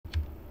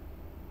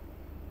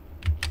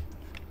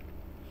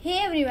Hey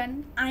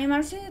everyone, I am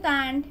Arshit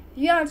and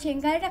you are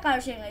watching Karate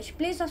Course English.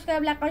 Please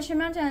subscribe, like, and share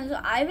my channel so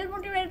I will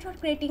motivate for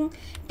creating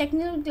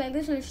technical like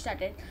this. Let's start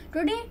it.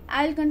 Today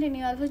I will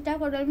continue our first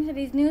problem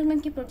series News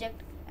Monkey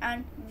project,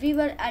 and we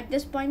were at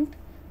this point.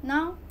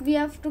 Now we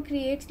have to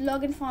create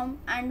login form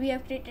and we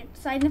have created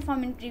sign up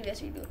form in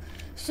previous video.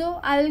 So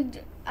I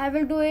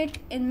will do it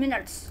in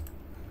minutes.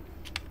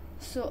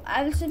 So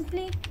I will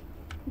simply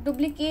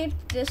duplicate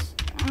this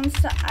and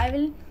I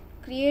will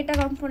create a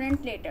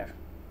component later.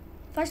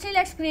 Firstly,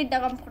 let's create the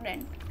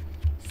component.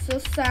 So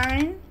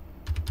sign,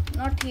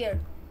 not here.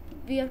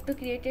 We have to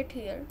create it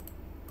here.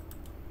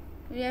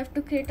 We have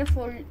to create a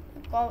folder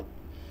called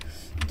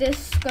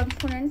this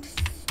component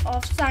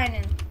of sign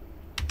in.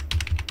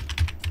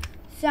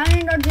 Sign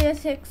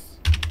in.jsx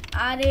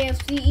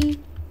RAFCE.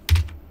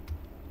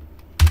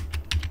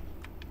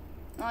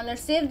 Now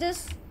let's save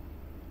this.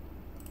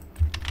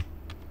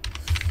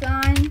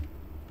 Sign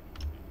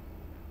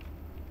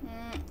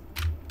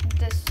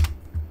this.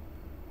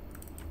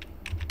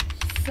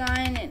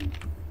 Sign in.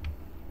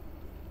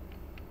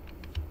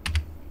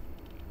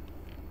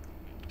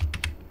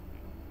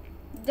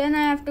 Then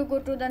I have to go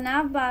to the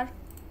nav bar,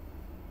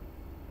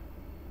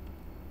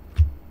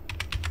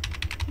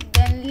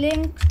 then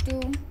link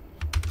to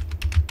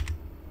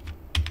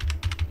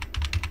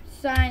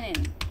sign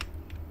in.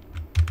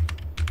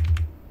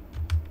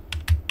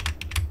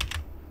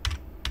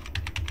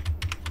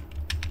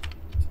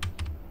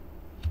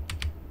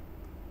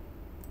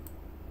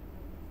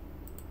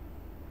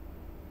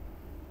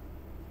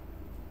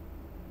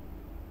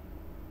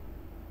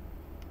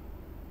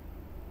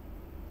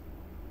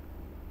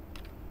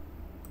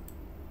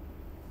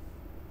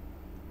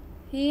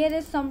 Here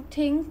is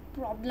something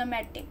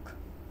problematic.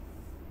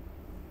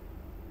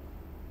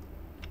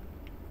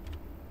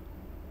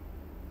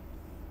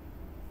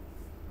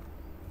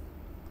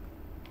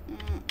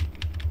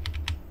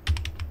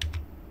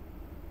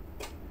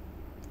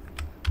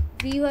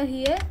 We were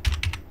here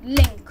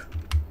link.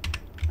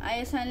 I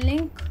assign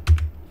link.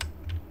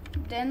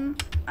 Then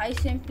I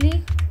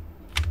simply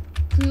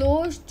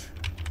closed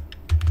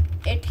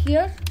it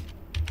here.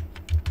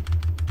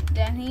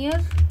 Then here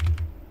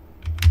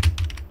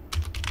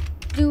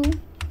to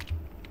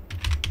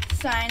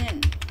sign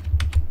in.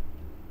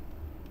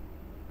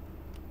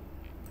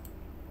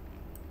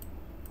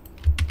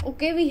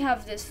 Okay, we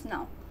have this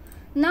now.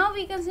 Now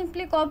we can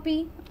simply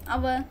copy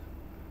our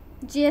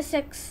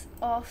JSX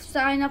of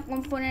sign up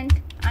component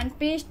and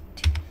paste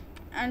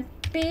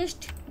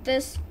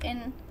this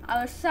in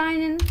our sign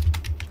in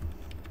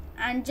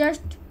and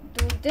just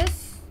do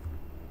this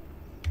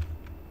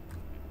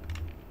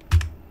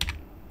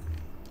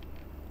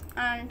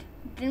and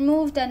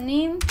remove the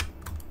name,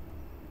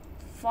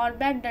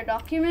 format the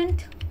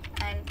document,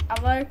 and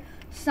our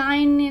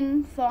sign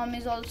in form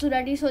is also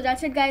ready. So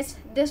that's it guys,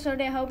 this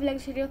today. I hope you like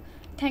this video.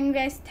 Thank you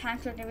guys,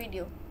 thanks for the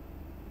video.